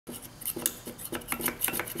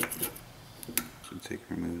take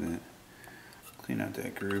and remove that. Clean out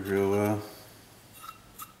that groove real well.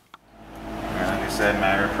 Like I said,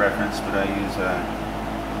 matter of preference, but I use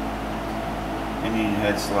Indian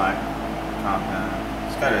head slack compound.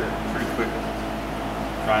 It's got a pretty quick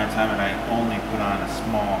drying time, and I only put on a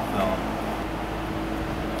small film.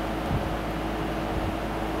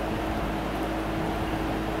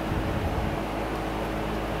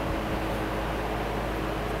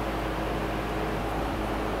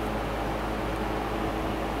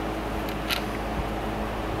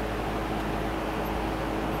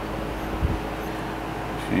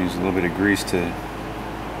 Use a little bit of grease to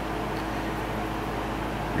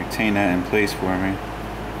retain that in place for me.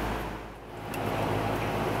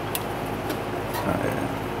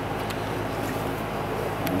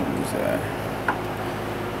 I'll use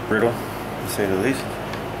brittle, to say the least.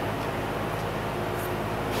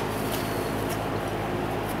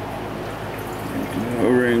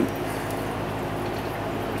 O-ring.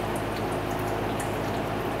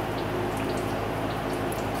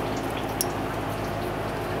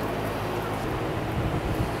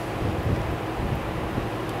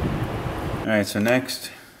 Alright, so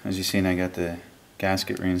next, as you've seen, I got the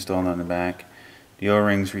gasket reinstalled on the back. The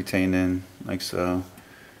O-rings retained in, like so.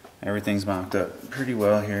 Everything's mocked up pretty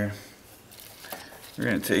well here. We're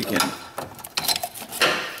going to take it,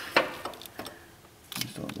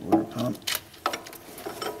 install the water pump.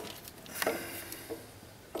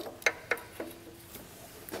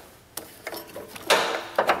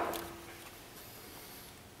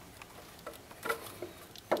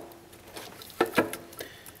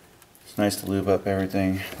 It's nice to lube up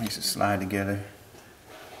everything, makes it slide together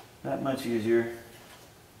that much easier.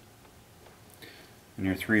 And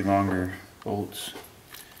your 3 longer bolts.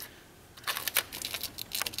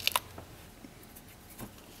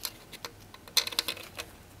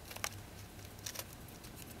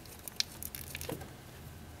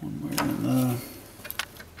 One more in low.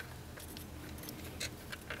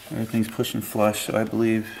 Everything's pushing flush, so I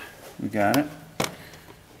believe we got it.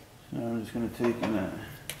 So I'm just going to take and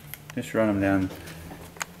just run them down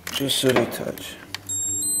just so they touch.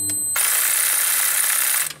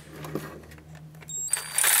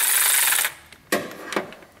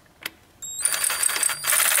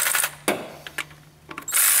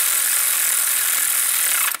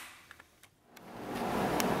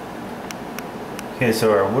 Okay,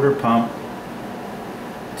 so our water pump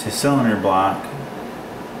to cylinder block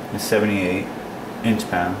is 78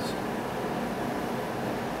 inch-pounds.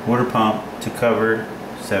 Water pump to cover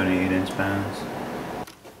 78 inch-pounds.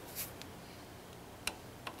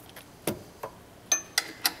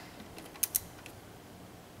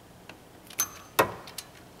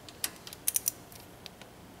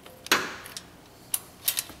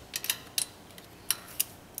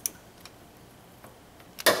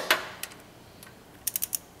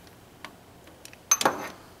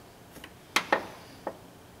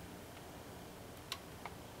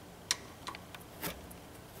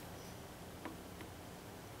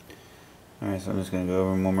 Alright, so I'm just going to go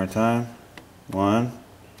over them one more time. 1,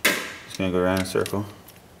 just going to go around in a circle.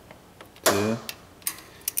 2,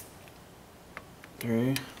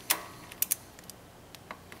 3,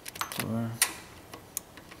 4,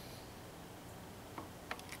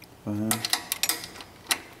 5,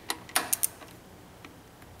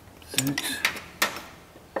 6.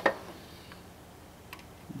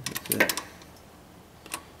 That's it.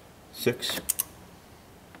 6.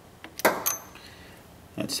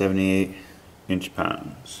 That's 78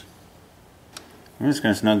 inch-pounds. I'm just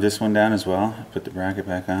going to snug this one down as well. Put the bracket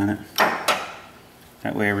back on it.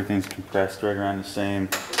 That way everything's compressed right around the same.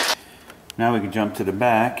 Now we can jump to the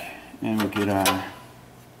back and we get our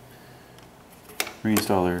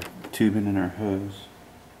reinstall our tubing and our hose.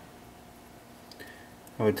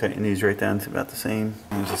 I would tighten these right down to about the same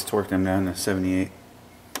and just torque them down to 78.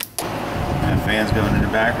 And fans going in the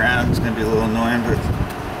background. It's going to be a little annoying, but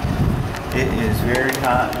it is very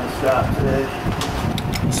hot in the shop today.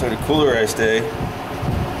 So the cooler I stay,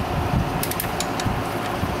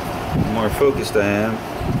 the more focused I am,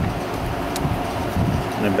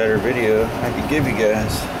 and the better video I can give you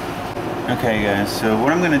guys. Okay guys, so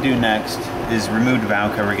what I'm going to do next is remove the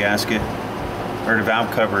valve cover gasket, or the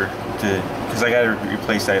valve cover, because I got to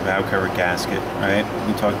replace that valve cover gasket, right?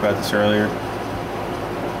 We talked about this earlier.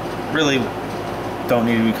 Really don't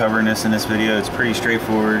need to be covering this in this video. It's pretty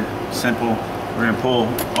straightforward, simple. We're going to pull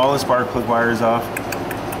all the spark plug wires off.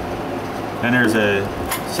 Then there's a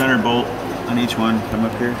center bolt on each one. Come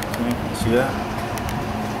up here. See that?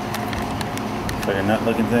 It's like a nut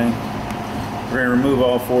looking thing. We're going to remove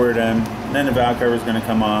all 4 of them. And then the valve cover is going to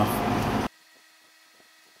come off.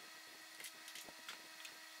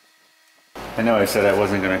 I know I said I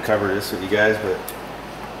wasn't going to cover this with you guys, but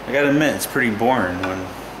I gotta admit, it's pretty boring when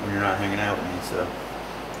you're not hanging out with me, so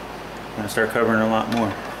I'm going to start covering a lot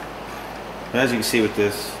more. But as you can see with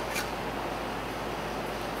this,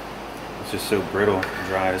 it's just so brittle and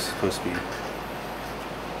dry. It's supposed to be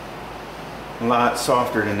a lot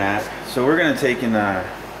softer than that. So we're going to take and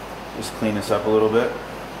just clean this up a little bit.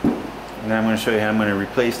 And then I'm going to show you how I'm going to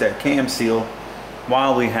replace that cam seal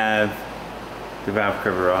while we have the valve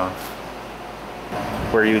cover off.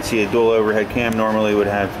 Where you would see a dual overhead cam normally would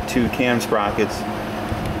have 2 cam sprockets.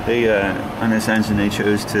 They on this engine they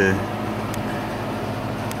chose to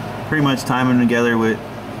pretty much time them together with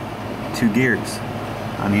 2 gears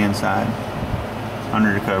on the inside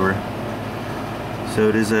under the cover. So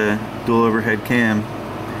it is a dual overhead cam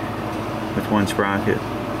with 1 sprocket.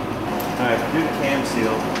 Alright, to do the cam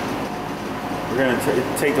seal, we're going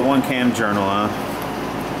to take the 1 cam journal off,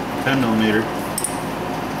 10mm.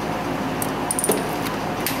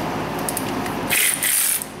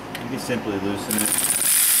 You can simply loosen it.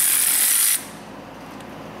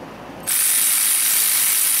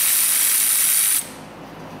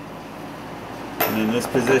 And in this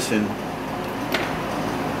position,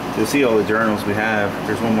 you'll see all the journals we have.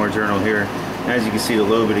 There's 1 more journal here. As you can see, the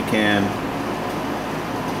lobe of the cam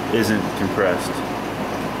isn't compressed.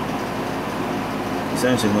 This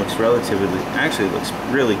engine looks actually looks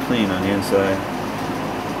really clean on the inside.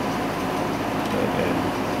 Okay.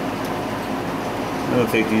 I'll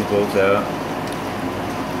take these bolts out.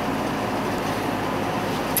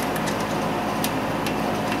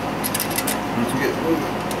 Once we get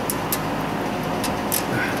moving.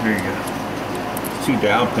 There you go. 2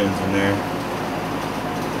 dowel pins in there.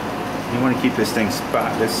 You want to keep this thing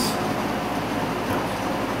spotless.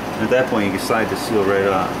 At that point you can slide the seal right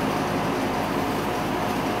off.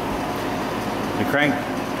 The crank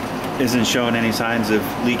isn't showing any signs of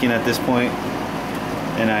leaking at this point,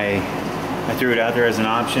 and I threw it out there as an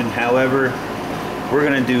option. However, we're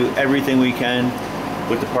going to do everything we can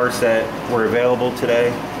with the parts that were available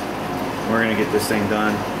today. We're going to get this thing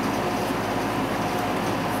done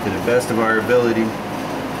to the best of our ability, and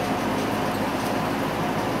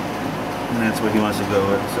that's what he wants to go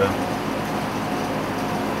with. So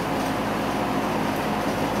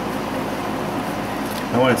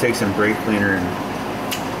I want to take some brake cleaner and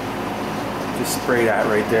just spray that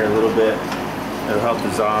right there a little bit. It'll help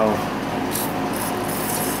dissolve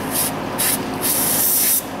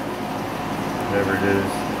whatever it is.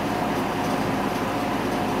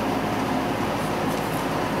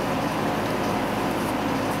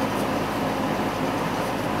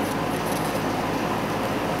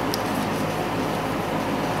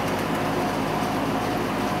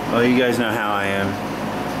 Well, you guys know how I am.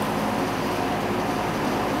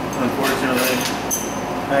 Unfortunately,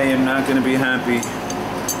 I am not going to be happy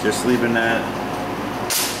just leaving that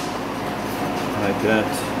like that.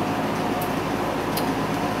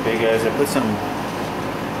 Okay guys, I put some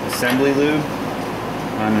assembly lube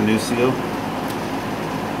on the new seal.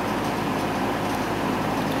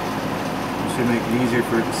 It should make it easier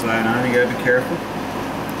for it to slide on. You gotta be careful.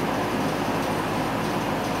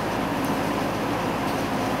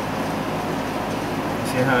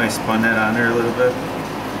 See how I spun that on there a little bit?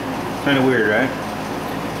 Kind of weird, right?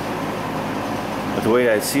 But the way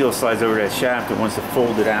that seal slides over that shaft, it wants to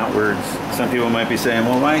fold it outwards. Some people might be saying,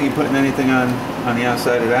 well, why aren't you putting anything on the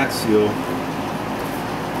outside of that seal?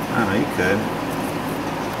 I don't know, you could.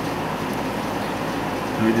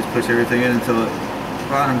 Let me just push everything in until it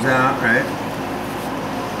bottoms out, right?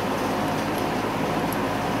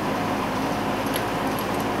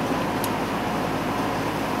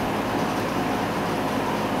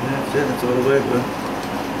 That's it, that's all the way, but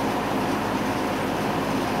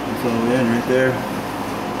that's all the way in right there.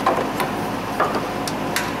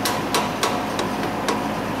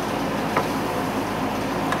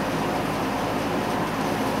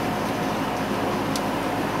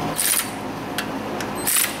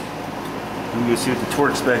 I'm going to see what the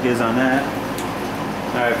torque spec is on that.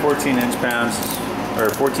 Alright, 14 inch-pounds, or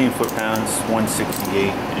 14 foot-pounds,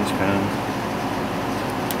 168 inch-pounds.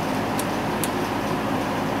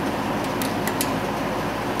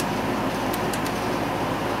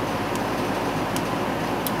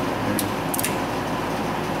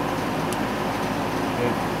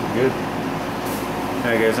 Good.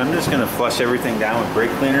 Alright guys, I'm just going to flush everything down with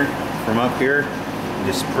brake cleaner from up here and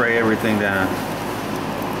just spray everything down.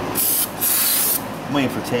 I'm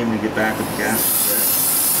waiting for Tammy to get back with the gasket.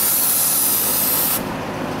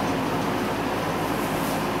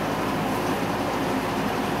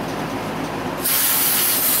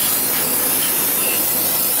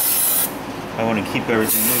 I want to keep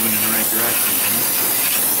everything moving in the right direction.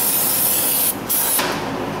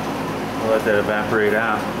 let that evaporate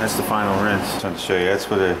out. That's the final rinse. Just want to show you, that's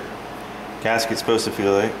what a gasket's supposed to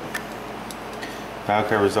feel like. Valve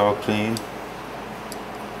cover's all clean.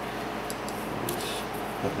 Just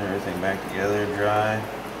putting everything back together, dry.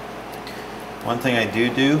 One thing I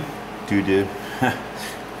do.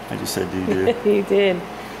 I just said do. You did.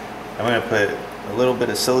 I'm going to put a little bit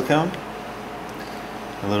of silicone,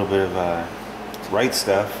 a little bit of right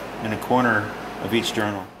stuff in a corner of each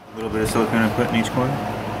journal. A little bit of silicone I put in each corner.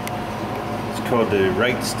 It's called the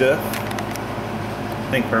right stuff. I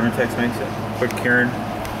think Permatex makes it. Quick Karen.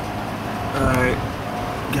 Alright,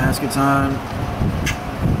 gaskets on.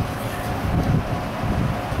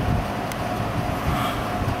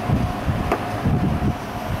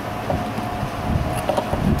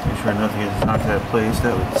 Make sure nothing gets knocked out of place.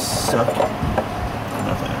 That would suck.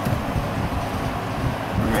 Nothing.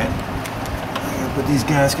 Alright. I'm gonna put these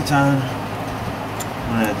gaskets on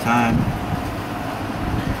one at a time.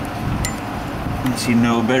 Unless you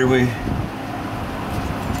know a better way.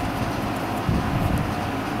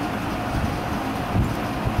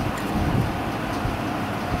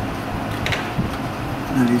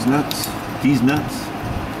 Now these nuts.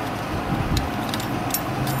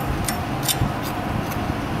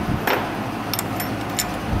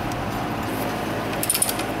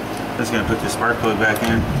 Just gonna put the spark plug back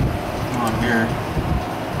in on here.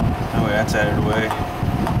 That way that's out of the way.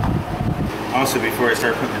 Also, before I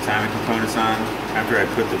start putting the timing components on, after I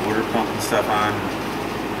put the water pump and stuff on,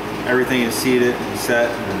 everything is seated and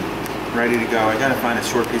set and ready to go. I gotta find a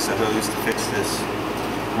short piece of hose to fix this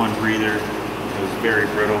one breather. It was very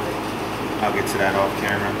brittle. I'll get to that off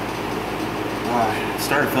camera.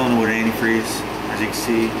 Started filling it with antifreeze. As you can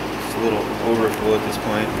see, it's a little overfull at this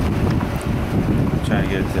point. I'm trying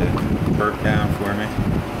to get it to burp down for me.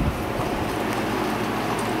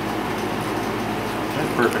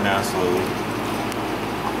 It's burping now slowly.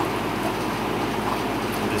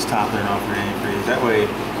 I'm just topping it off with antifreeze. That way,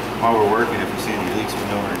 while we're working, if we see any leaks, we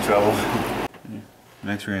know we're in trouble.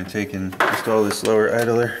 Next, we're going to take and install this lower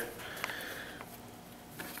idler.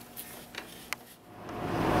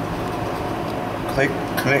 Click,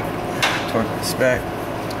 click, torque this back.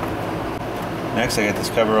 Next, I got this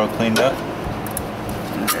cover all cleaned up.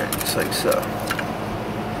 Just like so.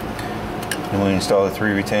 Then we install the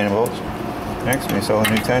 3 retaining bolts. Next, we install a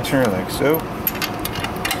new tensioner like so.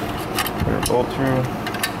 Put our bolt through.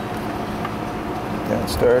 Get that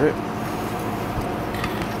started.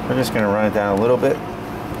 We're just going to run it down a little bit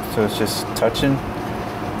so it's just touching,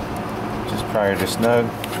 just prior to snug,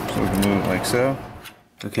 so we can move it like so.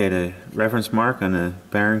 Okay, the reference mark on the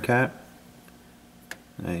bearing cap,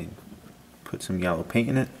 I put some yellow paint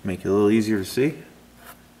in it, make it a little easier to see.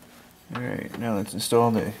 Alright, now let's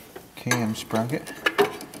install the cam sprocket.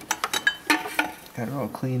 Got it all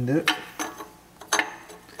cleaned up.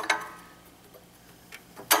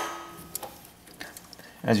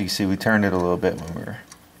 As you can see, we turned it a little bit when we were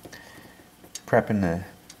prepping the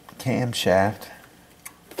camshaft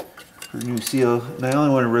for a new seal. And I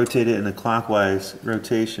only want to rotate it in a clockwise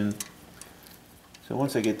rotation. So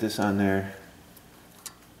once I get this on there,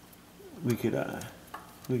 we could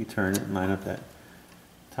turn it and line up that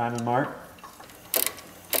timing mark.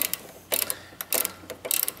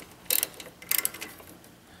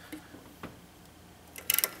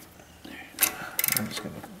 I'm just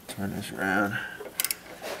going to turn this around.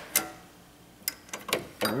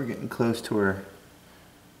 We're getting close to our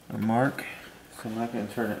mark, so I'm not going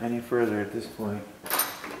to turn it any further at this point.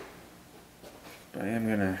 I am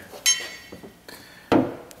going to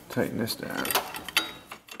tighten this down.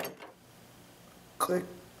 Click.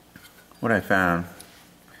 What I found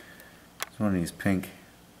is one of these pink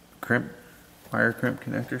wire crimp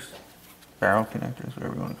connectors, barrel connectors,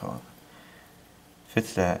 whatever you want to call it.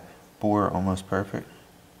 Fits that bore almost perfect.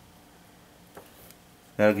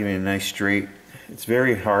 That'll give me a nice straight. It's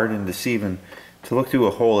very hard and deceiving to look through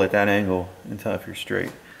a hole at that angle and tell if you're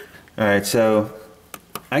straight. Alright, so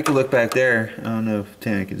I could look back there. I don't know if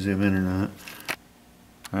Tammy can zoom in or not.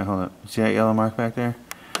 Alright, hold up. See that yellow mark back there?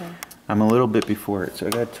 Yeah. I'm a little bit before it, so I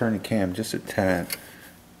gotta turn the cam just a tad.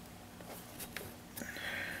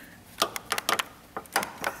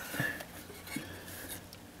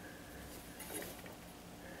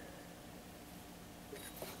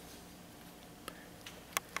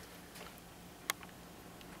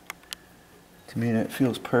 To me, that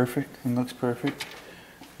feels perfect and looks perfect.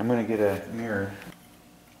 I'm gonna get a mirror.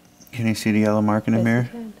 Can you see the yellow mark in the mirror?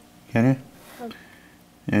 Can you? Oh.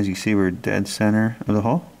 As you see, we're dead center of the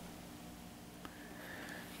hole.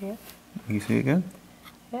 Yeah. You see it good?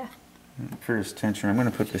 Yeah. For this tensioner, I'm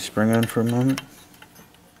gonna put the spring on for a moment.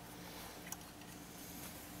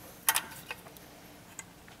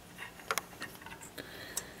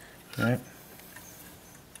 Okay.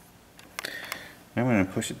 I'm going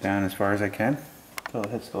to push it down as far as I can until it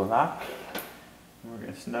hits the lock. And we're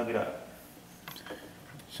going to snug it up.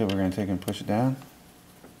 So we're going to take and push it down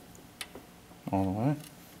all the way.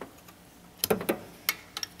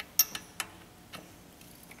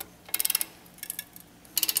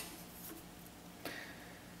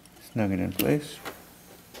 Snug it in place.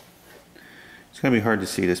 It's going to be hard to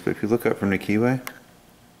see this, but if you look up from the keyway,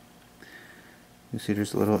 you see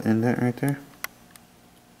there's a little indent right there.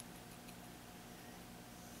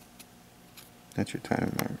 That's your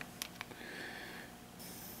timing mark.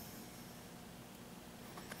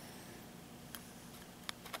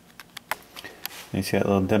 You see that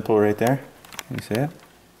little dimple right there? Can you see it?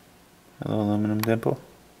 That little aluminum dimple?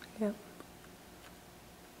 Yep.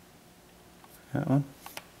 That one?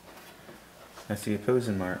 That's the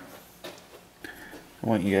opposing mark. I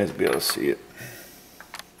want you guys to be able to see it.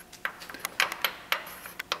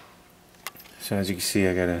 So as you can see,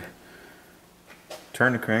 I gotta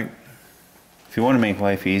turn the crank. If you want to make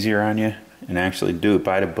life easier on you and actually do it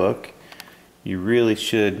by the book, you really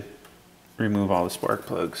should remove all the spark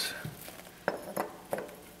plugs.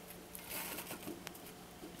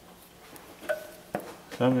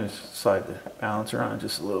 So I'm going to slide the balancer on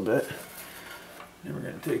just a little bit. Then we're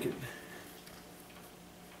going to take it,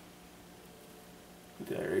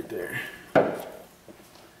 put that right there.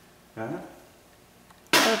 Got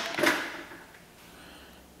it?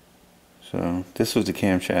 So this was the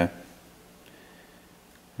camshaft.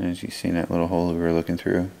 And as you see that little hole we were looking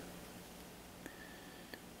through.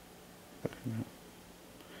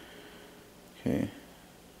 Okay.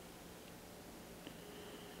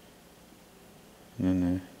 And then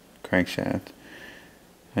the crankshaft.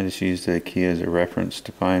 I just used the key as a reference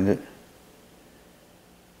to find it.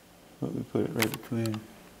 But we put it right between.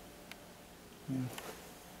 Yeah.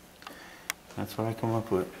 That's what I come up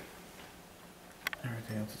with.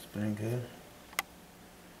 Everything else is pretty good.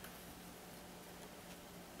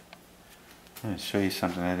 I'm going to show you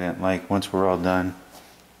something I didn't like once we're all done.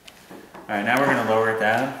 Alright, now we're going to lower it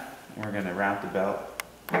down and we're going to route the belt.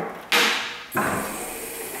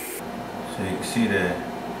 So you can see the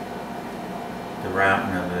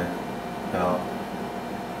routing of the belt.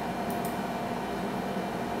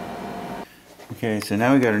 Okay, so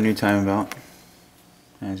now we got our new timing belt.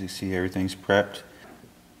 As you see, everything's prepped.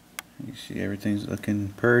 You see everything's looking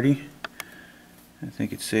pretty. I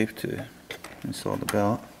think it's safe to install the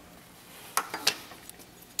belt.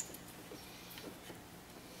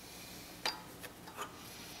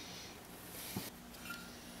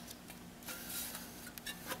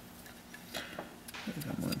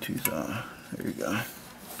 There you go.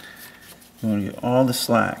 You want to get all the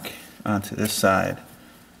slack onto this side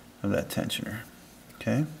of that tensioner.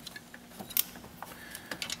 Okay?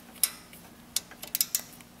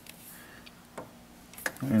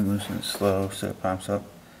 I'm going to loosen it slow so it pops up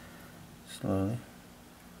slowly.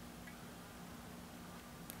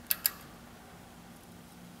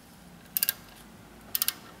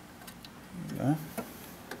 There you go.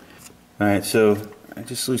 Alright, so I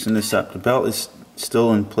just loosened this up. The belt is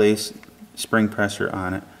still in place, spring pressure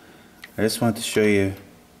on it. I just want to show you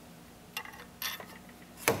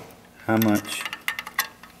how much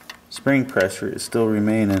spring pressure is still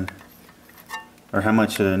remaining, or how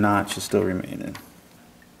much of the notch is still remaining.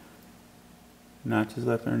 Notch is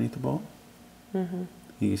left underneath the bolt? Mm-hmm.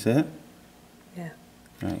 You see it? Yeah.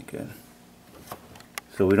 Alright, good.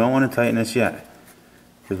 So we don't want to tighten this yet,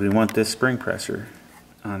 because we want this spring pressure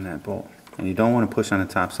on that bolt. And you don't want to push on the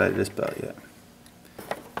top side of this belt yet.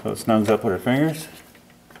 So it snugs up with our fingers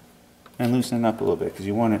and loosen it up a little bit because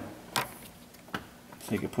you want it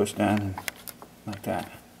so you can push down like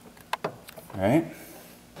that. Alright?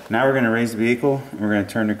 Now we're going to raise the vehicle and we're going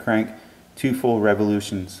to turn the crank 2 full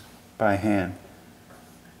revolutions by hand.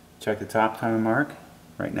 Check the top timing mark.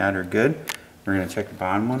 Right now they're good. We're going to check the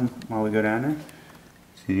bottom one while we go down there.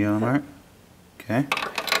 See the yellow mark? Okay.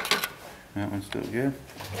 That one's still good.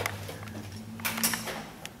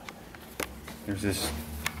 There's this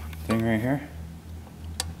thing right here.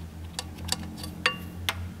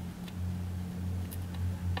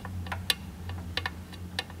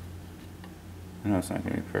 I know it's not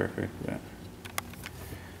going to be perfect, but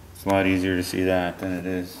it's a lot easier to see that than it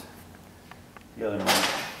is the other one.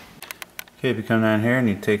 Okay, if you come down here and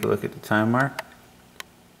you take a look at the time mark,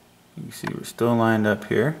 you can see we're still lined up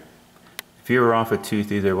here. If you were off a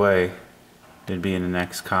tooth either way, it'd be in the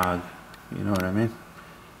next cog. You know what I mean?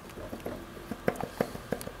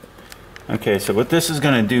 Okay, so what this is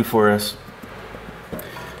going to do for us,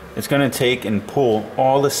 it's going to take and pull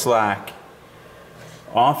all the slack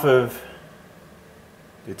off of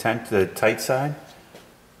the tight side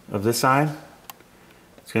of this side.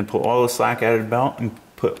 It's going to pull all the slack out of the belt and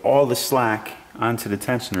put all the slack onto the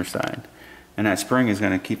tensioner side. And that spring is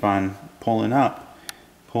going to keep on pulling up,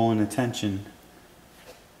 pulling the tension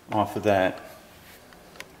off of that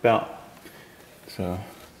belt. So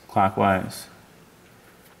clockwise,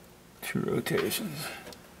 2 rotations.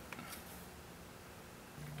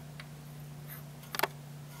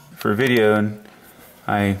 For video,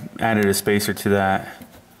 I added a spacer to that.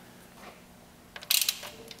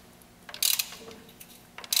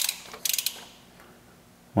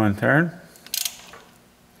 One third.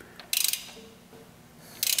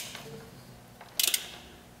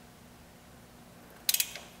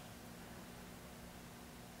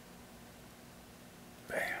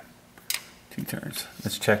 Bam. 2 turns.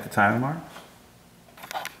 Let's check the timing mark.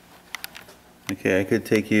 Okay, I could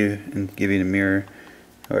take you and give you the mirror.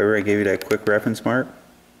 However, I gave you that quick reference mark.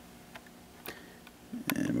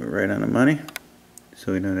 And we're right on the money.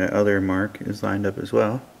 So we know that other mark is lined up as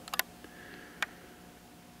well.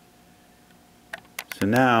 So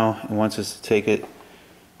now it wants us to take it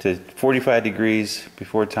to 45 degrees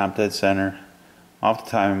before top dead center, off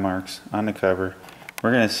the timing marks on the cover.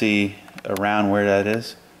 We're going to see around where that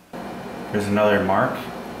is. There's another mark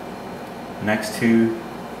next to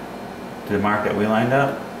the mark that we lined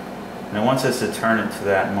up. And it wants us to turn it to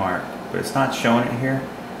that mark, but it's not showing it here.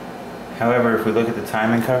 However, if we look at the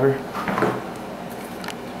timing cover,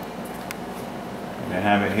 I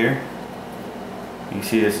have it here. You can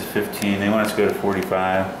see this is 15. They want us to go to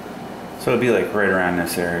 45. So it'll be like right around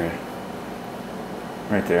this area.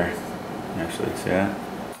 Right there. Actually, see that?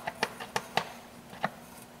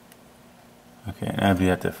 Okay, that'd be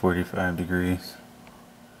at the 45 degrees.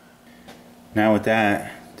 Now with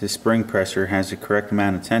that, the spring pressure has the correct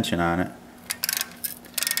amount of tension on it.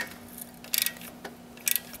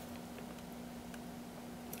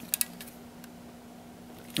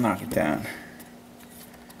 Knock it down.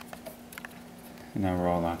 And now we're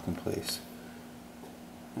all locked in place.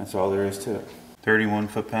 That's all there is to it. 31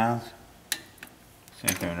 foot-pounds.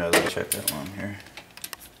 Same thing, another check that one here.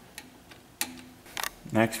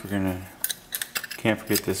 Next, can't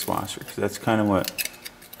forget this washer, because that's kind of what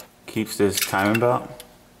keeps this timing belt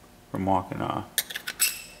from walking off.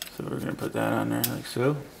 So we're gonna put that on there like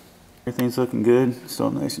so. Everything's looking good,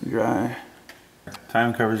 still nice and dry.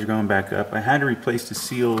 Timing covers are going back up. I had to replace the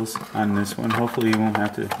seals on this one. Hopefully you won't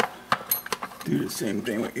have to do the same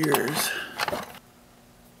thing with yours.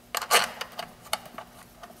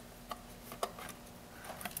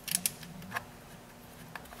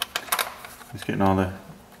 Just getting all the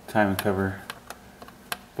timing cover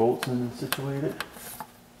bolts in and situated.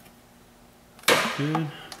 Good.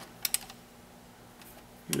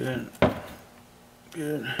 Good.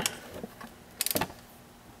 Good.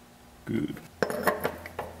 Good.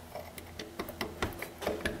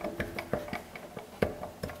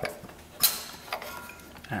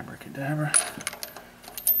 Abracadabra.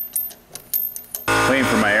 Waiting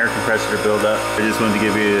for my air compressor to build up. I just wanted to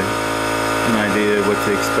give you an idea of what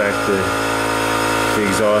to expect. The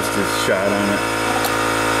exhaust is shot on it,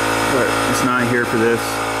 but it's not here for this.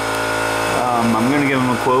 I'm going to give them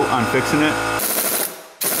a quote on fixing it.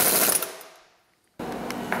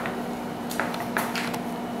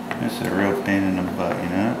 This is a real pain in the butt, you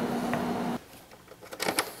know?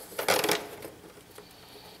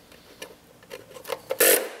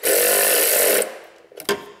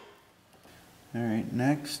 Alright,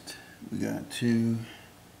 next we got to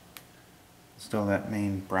install that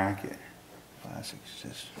main bracket. Plastics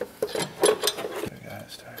just I got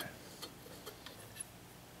it started.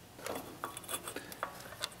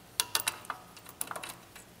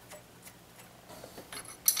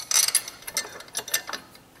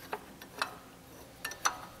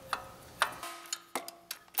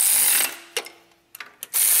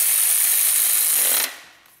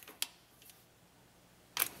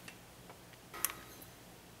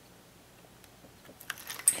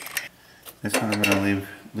 This one I'm going to leave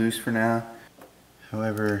loose for now.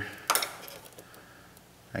 However,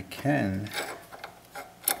 I can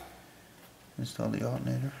install the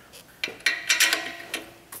alternator.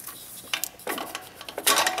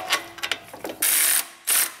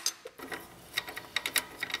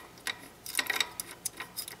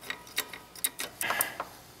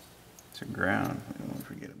 It's a ground, we don't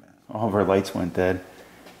forget about it. All of our lights went dead.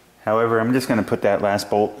 However, I'm just going to put that last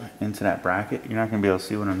bolt into that bracket. You're not going to be able to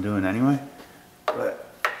see what I'm doing anyway. But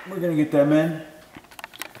we're going to get them in.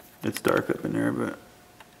 It's dark up in there, but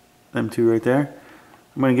them two right there.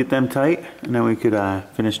 I'm going to get them tight, and then we could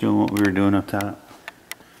finish doing what we were doing up top.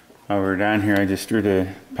 While we were down here, I just threw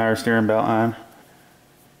the power steering belt on.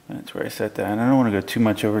 That's where I set that. And I don't want to go too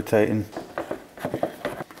much over tighten.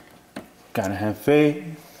 Gotta have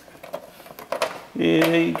faith.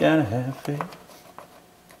 Yeah, you gotta have faith.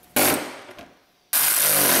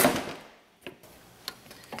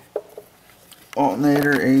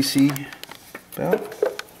 Alternator AC belt.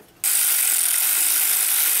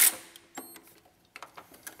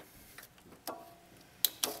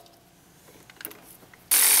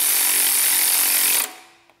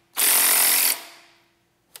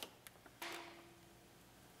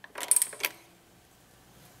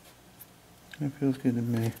 It feels good to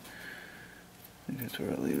me. I think that's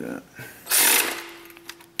where I'll leave that.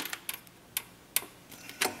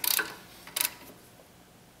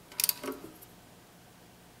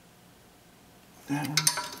 That one.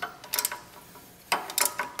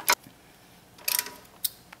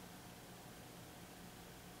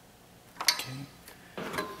 Okay.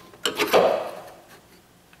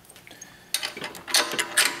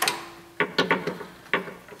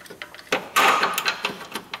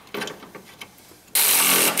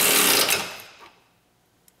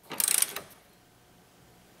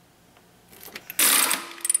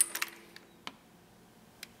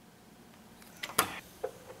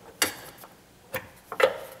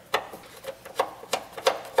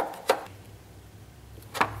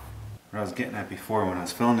 What I was getting at before, when I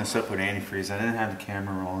was filling this up with antifreeze, I didn't have the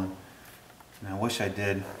camera rolling, and I wish I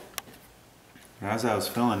did. And as I was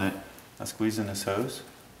filling it, I was squeezing this hose.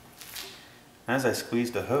 As I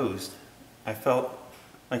squeezed the hose, I felt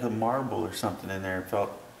like a marble or something in there. It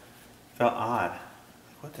felt odd. Like,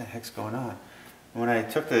 what the heck's going on? And when I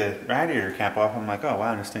took the radiator cap off, I'm like, oh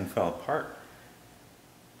wow, this thing fell apart.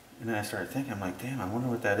 And then I started thinking, I'm like, damn, I wonder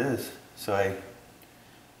what that is. So I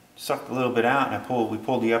sucked a little bit out, and we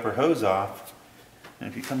pulled the upper hose off. And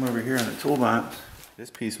if you come over here in the toolbox,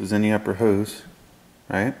 this piece was in the upper hose,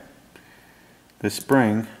 right? The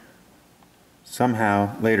spring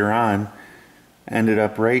somehow later on ended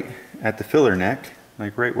up right at the filler neck,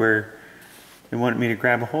 like right where they wanted me to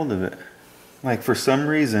grab a hold of it. Like, for some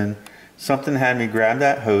reason, something had me grab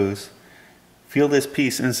that hose, feel this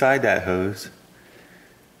piece inside that hose,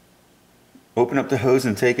 open up the hose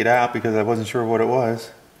and take it out because I wasn't sure what it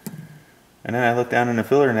was. And then I looked down in the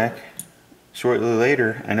filler neck shortly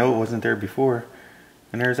later. I know it wasn't there before.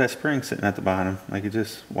 And there's that spring sitting at the bottom. Like, it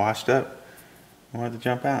just washed up. I wanted to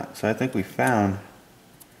jump out. So I think we found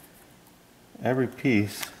every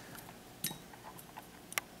piece,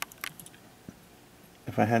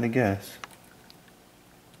 if I had to guess,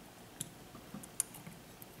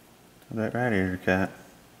 of that radiator cap.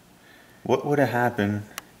 What would have happened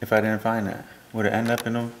if I didn't find that? Would it end up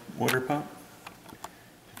in a water pump?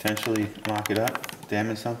 Potentially lock it up,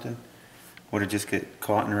 damage something? Would it just get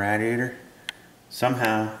caught in the radiator?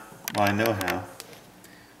 Somehow, well, I know how,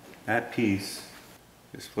 that piece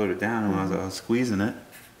just floated down, and while I was squeezing it,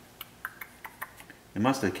 it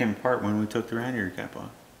must have came apart when we took the radiator cap off.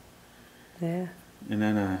 Yeah. And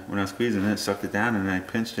then when I was squeezing it, sucked it down, and I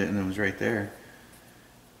pinched it, and it was right there.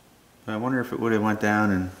 But I wonder if it would have went down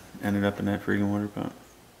and ended up in that freaking water pump.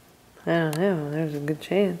 I don't know. There's a good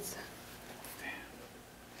chance.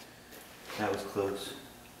 That was close.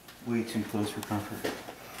 Way too close for comfort.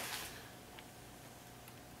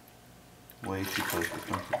 Way too close for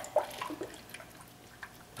comfort.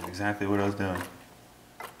 That's exactly what I was doing.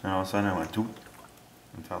 And all of a sudden I went doop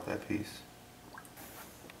and felt that piece.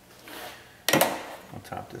 I'll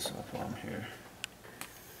top this off while I'm here.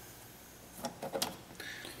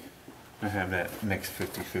 I have that mixed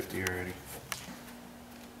 50-50 already.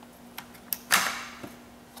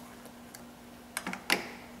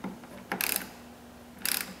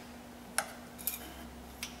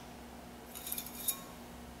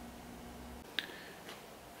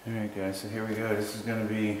 Alright guys, so here we go. This is going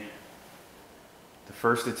to be the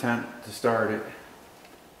first attempt to start it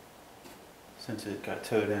since it got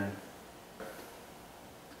towed in.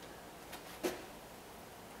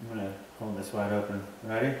 I'm going to hold this wide open.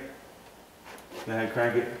 Ready? Go ahead,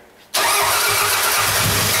 crank it.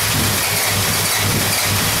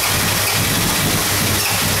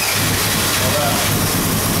 Hold up.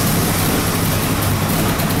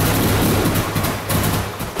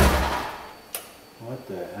 What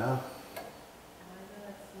the hell? What's all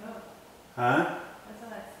that smoke? Huh? What's all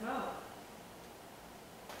that smoke?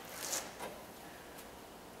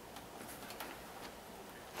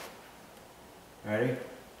 Ready?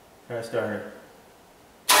 Try to start it.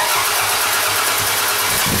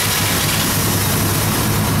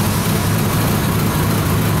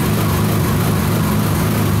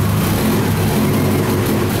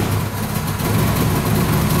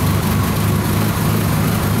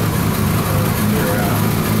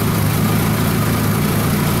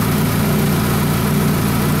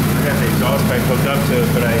 Hooked up to it,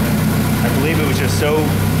 but I believe it was just so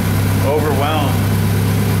overwhelmed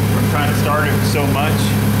from trying to start it so much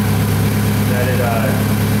that it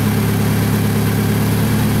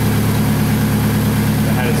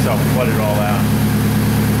had itself flooded all out.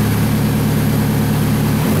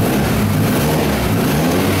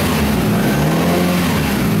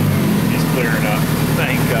 It's clear enough,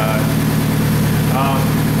 thank God.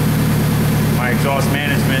 My exhaust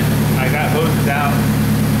management, I got hoses out,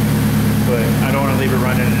 but I don't want to leave it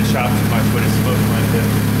running in the shop too much when it's smoking like this.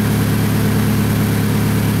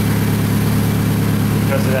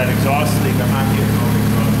 Because of that exhaust leak, I'm not getting all the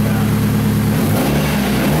exhaust down.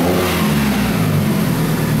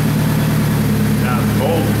 Now it's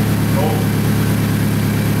cold, cold.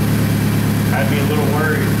 I'd be a little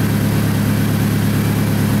worried.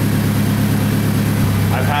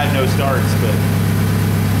 I've had no starts, but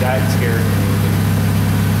that scared me.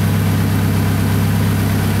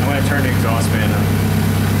 I'm going to turn the exhaust fan up.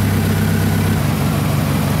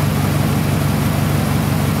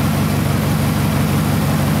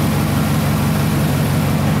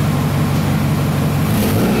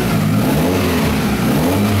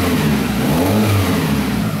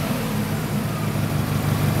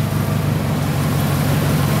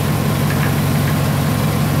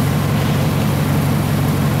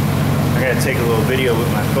 Take a little video with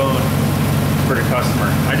my phone for the customer.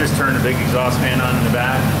 I just turned the big exhaust fan on in the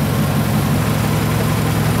back.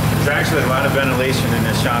 There's actually a lot of ventilation in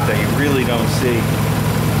this shop that you really don't see.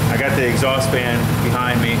 I got the exhaust fan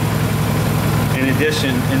behind me. In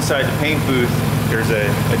addition, inside the paint booth, there's a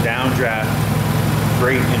downdraft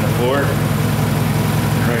grate in the floor.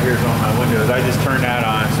 And right here's on my windows. I just turned that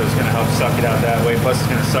on, so it's gonna help suck it out that way. Plus it's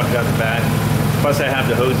gonna suck it out the back. Plus I have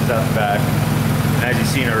the hoses out the back. As you've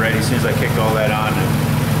seen already, as soon as I kicked all that on,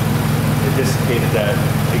 it dissipated that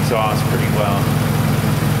exhaust pretty well.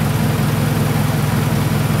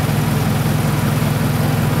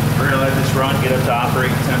 We're gonna let this run get up to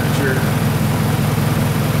operating temperature.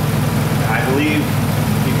 I believe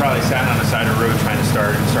he probably sat on the side of the road trying to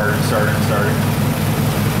start it,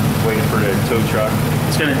 waiting for the tow truck.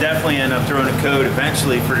 It's gonna definitely end up throwing a code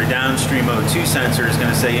eventually for the downstream O2 sensor. It's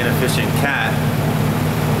gonna say inefficient cat,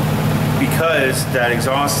 because that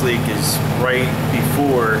exhaust leak is right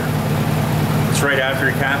before, it's right after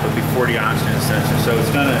the cap, but before the oxygen sensor. So it's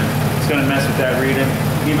gonna mess with that reading,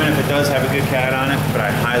 even if it does have a good cat on it, but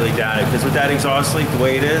I highly doubt it, because with that exhaust leak the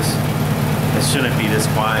way it is, it shouldn't be this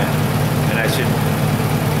quiet. And I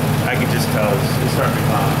can just tell it's starting to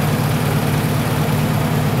calm.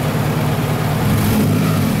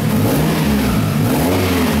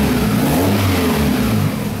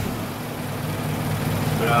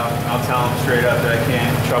 I'll tell them straight up that I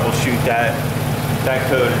can't troubleshoot that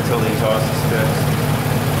code until the exhaust is fixed.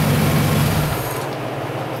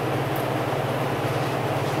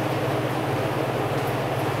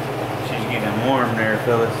 She's getting warm there,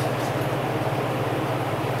 Phyllis.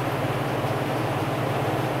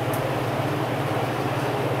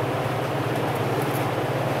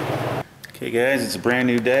 Okay guys, it's a brand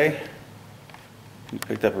new day. We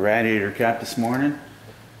picked up a radiator cap this morning.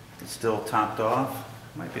 It's still topped off.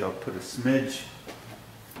 Might be able to put a smidge.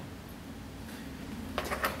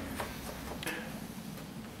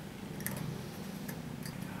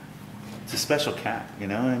 It's a special cap, you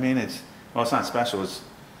know what I mean? Well, it's not special, it's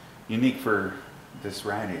unique for this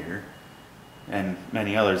radiator and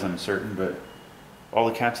many others, I'm certain, but all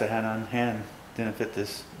the caps I had on hand didn't fit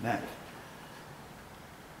this neck.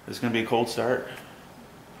 It's gonna be a cold start.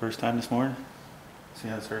 First time this morning. See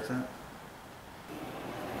how it starts out?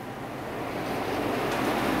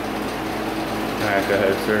 Alright, go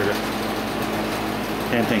ahead, serve it.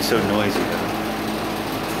 Damn thing's so noisy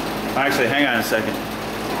though. Actually, hang on a second.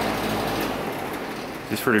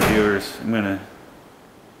 Just for the viewers,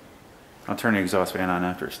 I'll turn the exhaust fan on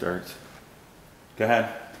after it starts. Go ahead.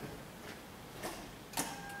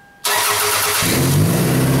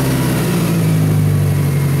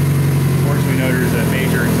 Of course, we know there's a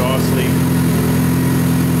major exhaust leak.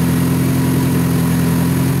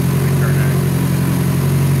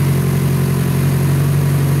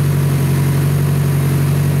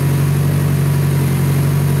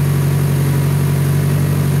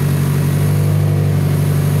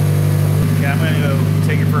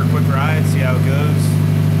 See how it goes.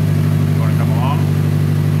 You want to come along?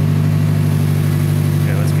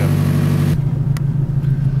 Okay, let's go.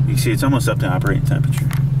 You can see it's almost up to operating temperature.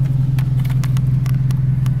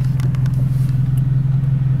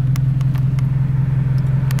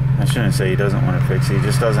 I shouldn't say he doesn't want to fix it. He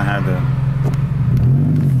just doesn't have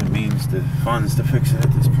the means, the funds to fix it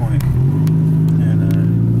at this point. And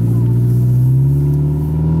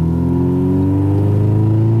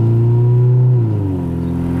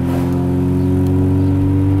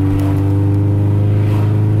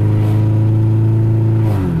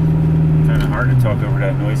hard to talk over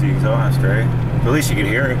that noisy exhaust, right? But at least you could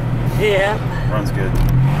hear it. Yeah. Runs good.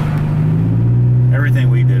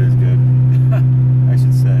 Everything we did is good, I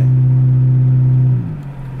should say.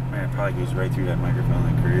 Man, it probably goes right through that microphone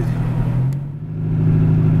like crazy.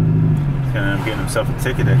 He's gonna end up getting himself a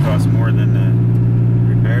ticket that costs more than the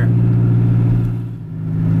repair.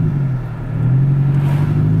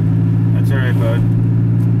 That's alright, bud.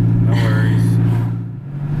 No worries.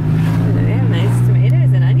 We have nice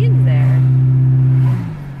tomatoes and onions there.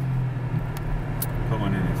 Put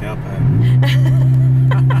one in the tailpipe.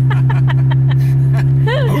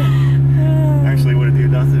 Actually, would it do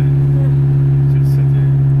nothing? Should sit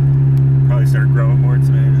there. Probably start growing more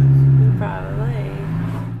tomatoes. Probably.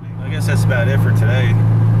 I guess that's about it for today,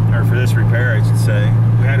 or for this repair, I should say.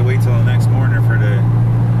 We had to wait till the next morning for the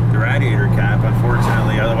radiator cap,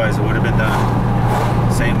 unfortunately. Otherwise, it would have been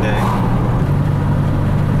done same day.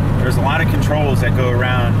 There's a lot of controls that go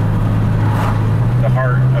around the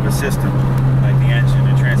heart of a system, like the engine,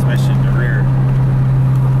 the transmission, the rear.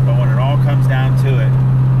 But when it all comes down to it,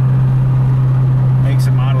 makes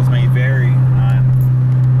and models may vary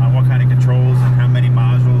on what kind of controls and how many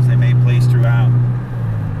modules they may place throughout.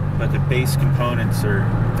 But the base components are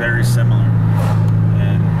very similar,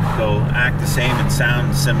 and they'll act the same and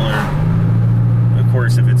sound similar. Of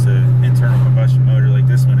course, if it's an internal combustion motor like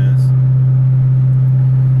this one is.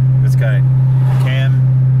 It's got a cam,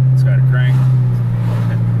 it's got a crank,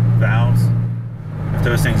 valves. If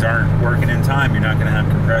those things aren't working in time, you're not going to have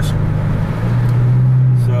compression.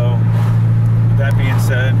 So, with that being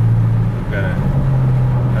said, we've got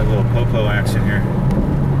a little popo action here.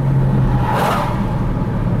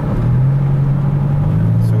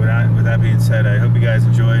 So with that being said, I hope you guys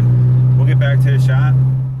enjoyed. We'll get back to the shop.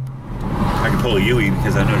 I can pull a Yui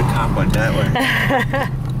because I know the cop went that way.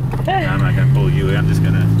 No, I'm not going to pull a Yui. I'm just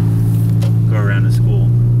going to go around the school.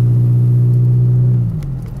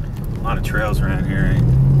 A lot of trails around here.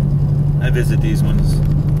 I visit these ones.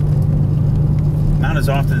 Not as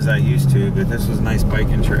often as I used to, but this was a nice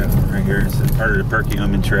biking trail right here. It's part of the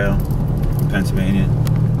Perkiomen Trail in Pennsylvania.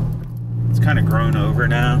 It's kind of grown over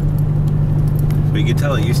now, but you can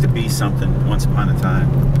tell it used to be something once upon a time.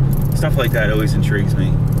 Stuff like that always intrigues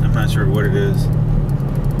me. I'm not sure what it is,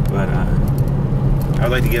 but I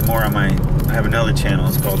would like to get more on my... I have another channel.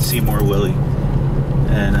 It's called Seymour Willie,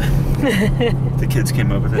 and the kids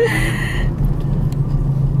came up with that name.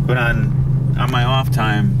 But on my off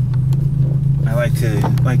time, I like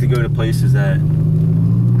to go to places that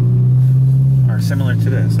are similar to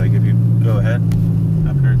this. Like if you go ahead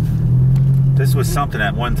up here, this was something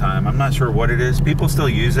at one time. I'm not sure what it is. People still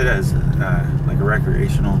use it as like a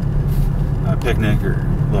recreational picnic or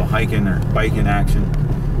a little hiking or biking action.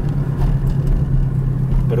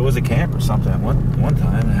 But it was a camp or something at one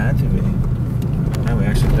time. It had to be. Now we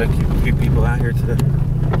actually got a few people out here today.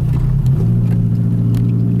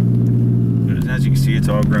 But as you can see, it's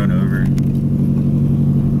all grown over.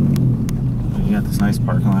 You got this nice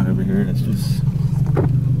parking lot over here that's just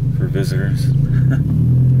for visitors.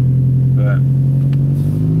 But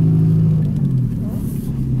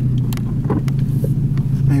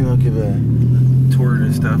maybe I'll give a tour of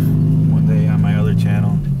this stuff one day on my other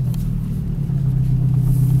channel.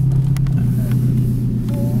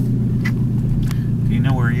 Do you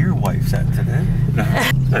know where your wife's at today?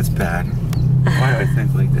 That's bad. Why do I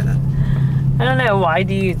think like that? I don't know. Why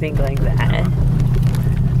do you think like that?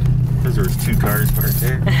 Because there was 2 cars parked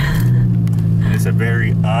there. And it's a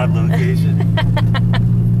very odd location.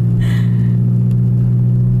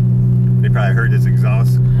 They probably heard this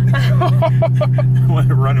exhaust.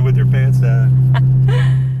 Running with their pants down.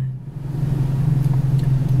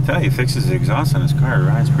 Tell you, fixes the exhaust on his car. It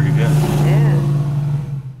rides pretty good. Yeah.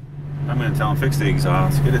 I'm going to tell him, fix the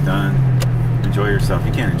exhaust. Get it done. Enjoy yourself.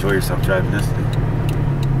 You can't enjoy yourself driving this thing.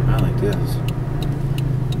 Not like this.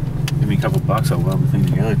 Give me a couple bucks, I'll weld the thing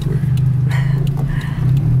together for you.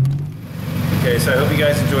 Okay, so I hope you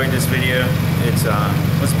guys enjoyed this video. It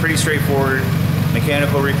was pretty straightforward.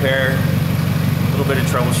 Mechanical repair. A little bit of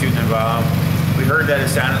troubleshooting involved. We heard that it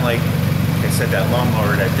sounded like I said, that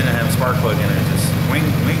lawnmower that didn't have a spark plug in it. Just wing,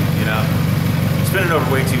 wing, you know. Spinning over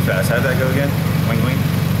way too fast. How'd that go again? Wing, wing?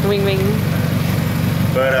 Wing, wing.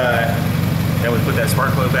 But then we put that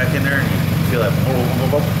spark plug back in there and you feel that whoa, whoa,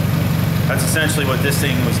 whoa, whoa. That's essentially what this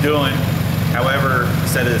thing was doing. However,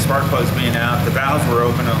 instead of the spark plugs being out, the valves were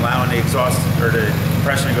open, allowing the exhaust or the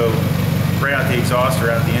compression to go right out the exhaust or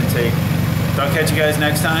out the intake. So I'll catch you guys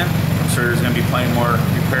next time. I'm sure there's going to be plenty more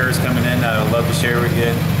repairs coming in that I'd love to share with you.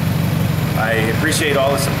 I appreciate all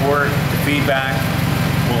the support, the feedback.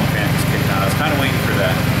 Cooling fan just kicked on. I was kind of waiting for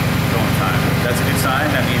that the whole time. That's a good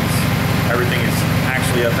sign. That means everything is actually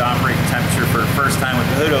actually up to operating temperature for the first time with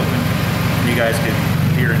the hood open. You guys could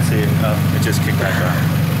hear and see it. Oh, it just kicked back on.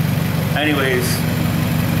 Anyways,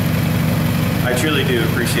 I truly do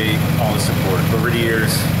appreciate all the support. Over the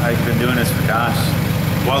years, I've been doing this for, gosh,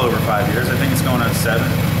 well over 5 years. I think it's going on 7,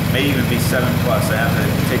 may even be 7 plus. I have to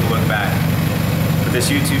take a look back. But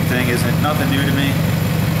this YouTube thing isn't nothing new to me.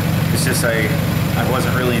 It's just I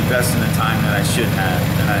wasn't really investing the time that I should have,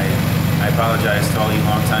 and I apologize to all you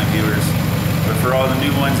longtime viewers. But for all the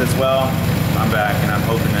new ones as well, I'm back and I'm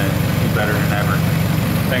hoping to be better than ever.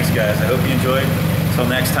 Thanks guys, I hope you enjoyed. Until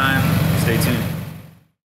next time, stay tuned.